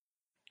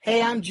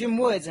Hey, I'm Jim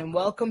Woods, and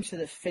welcome to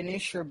the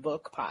Finish Your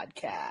Book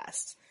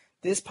podcast.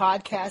 This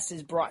podcast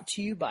is brought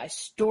to you by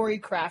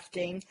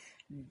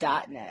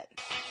StoryCrafting.net.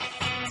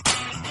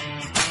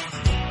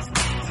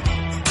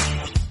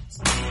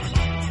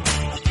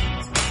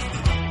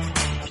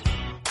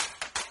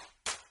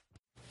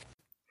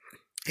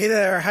 Hey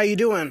there, how you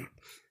doing?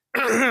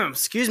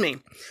 Excuse me.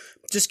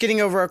 Just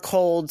getting over a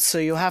cold, so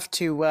you'll have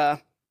to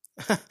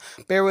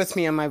bear with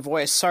me on my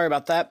voice. Sorry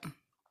about that.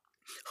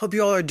 Hope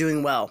you all are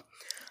doing well.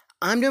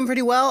 I'm doing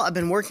pretty well. I've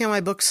been working on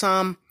my book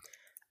some.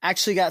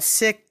 Actually got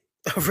sick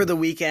over the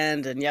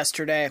weekend and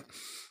yesterday.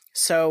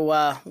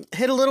 So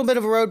hit a little bit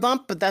of a road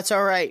bump, but that's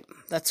all right.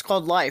 That's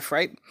called life,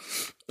 right?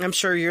 I'm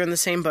sure you're in the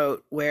same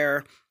boat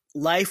where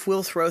life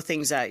will throw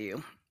things at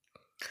you.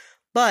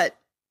 But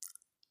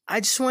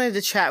I just wanted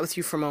to chat with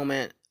you for a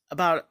moment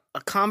about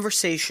a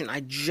conversation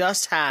I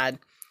just had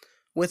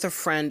with a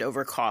friend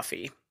over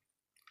coffee.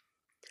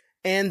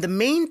 And the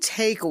main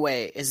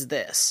takeaway is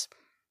this.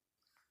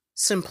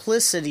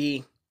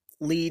 Simplicity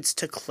leads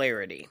to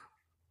clarity.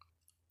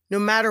 No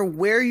matter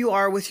where you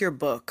are with your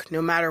book,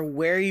 no matter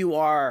where you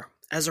are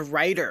as a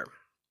writer,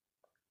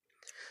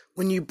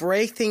 when you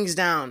break things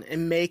down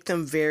and make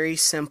them very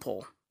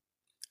simple,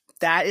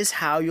 that is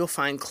how you'll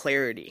find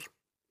clarity.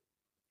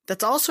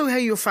 That's also how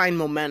you'll find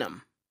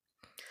momentum.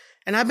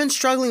 And I've been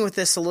struggling with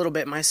this a little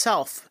bit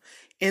myself,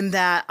 in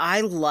that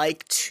I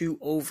like to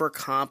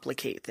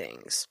overcomplicate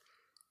things.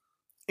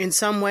 In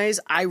some ways,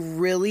 I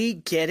really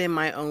get in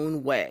my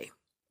own way.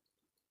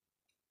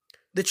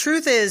 The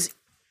truth is,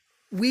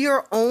 we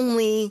are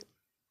only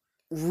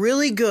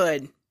really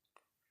good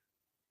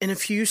in a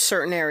few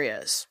certain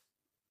areas.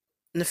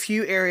 In a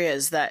few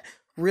areas that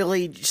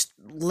really just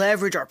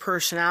leverage our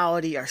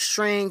personality, our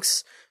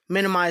strengths,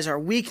 minimize our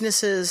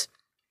weaknesses.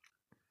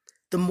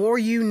 The more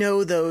you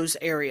know those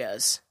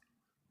areas,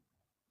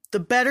 the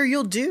better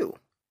you'll do,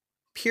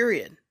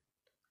 period.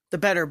 The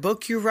better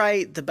book you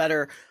write, the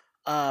better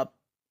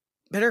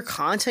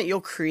content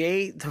you'll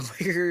create, the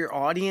bigger your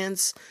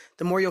audience,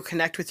 the more you'll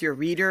connect with your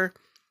reader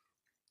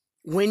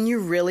when you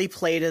really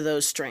play to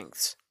those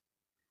strengths.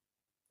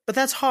 But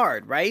that's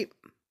hard, right?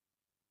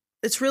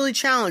 It's really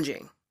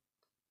challenging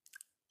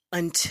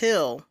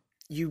until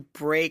you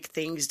break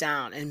things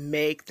down and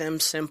make them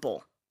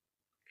simple.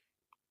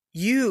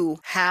 You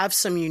have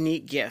some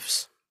unique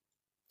gifts.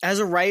 As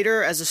a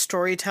writer, as a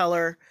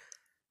storyteller,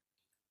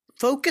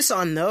 focus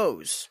on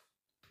those.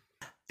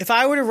 If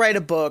I were to write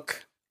a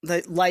book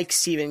like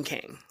Stephen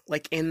King,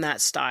 like in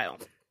that style,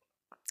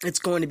 it's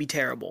going to be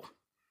terrible.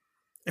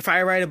 If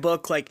I write a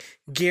book like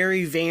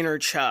Gary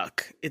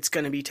Vaynerchuk, it's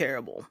going to be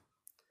terrible.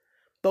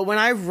 But when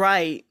I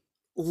write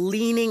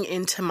leaning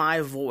into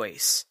my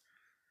voice,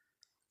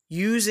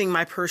 using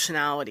my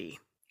personality,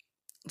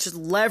 just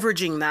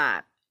leveraging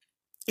that,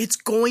 it's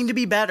going to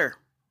be better.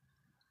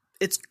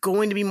 It's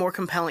going to be more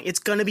compelling. It's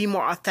going to be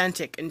more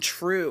authentic and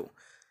true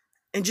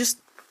and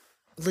just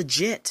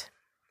legit.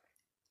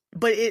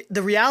 But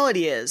the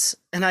reality is,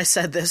 and I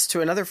said this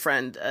to another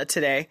friend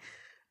today,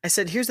 I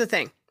said, here's the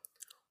thing.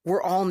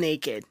 We're all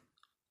naked.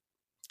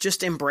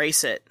 Just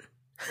embrace it.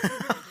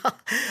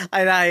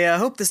 And I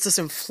hope this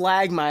doesn't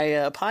flag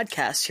my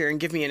podcast here and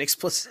give me an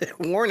explicit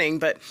warning,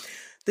 but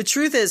the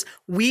truth is,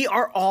 we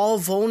are all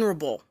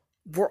vulnerable.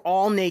 We're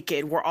all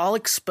naked. We're all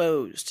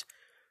exposed.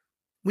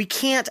 We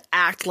can't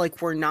act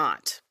like we're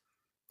not.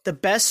 The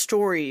best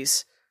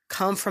stories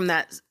come from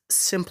that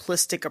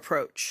simplistic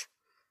approach.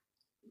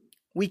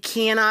 We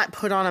cannot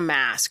put on a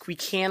mask. We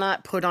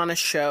cannot put on a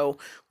show.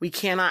 We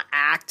cannot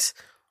act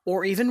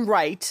or even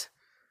write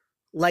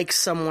like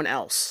someone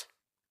else.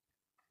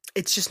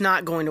 It's just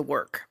not going to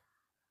work.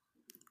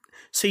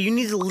 So you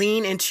need to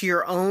lean into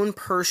your own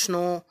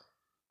personal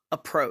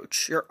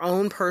approach, your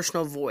own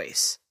personal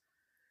voice.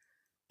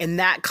 And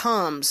that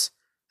comes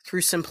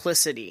through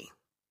simplicity.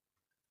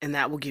 And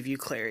that will give you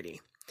clarity.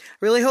 I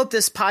really hope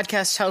this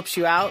podcast helps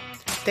you out.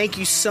 Thank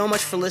you so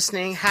much for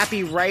listening.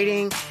 Happy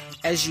writing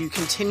as you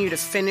continue to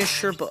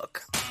finish your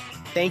book.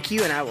 Thank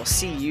you, and I will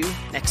see you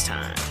next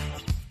time.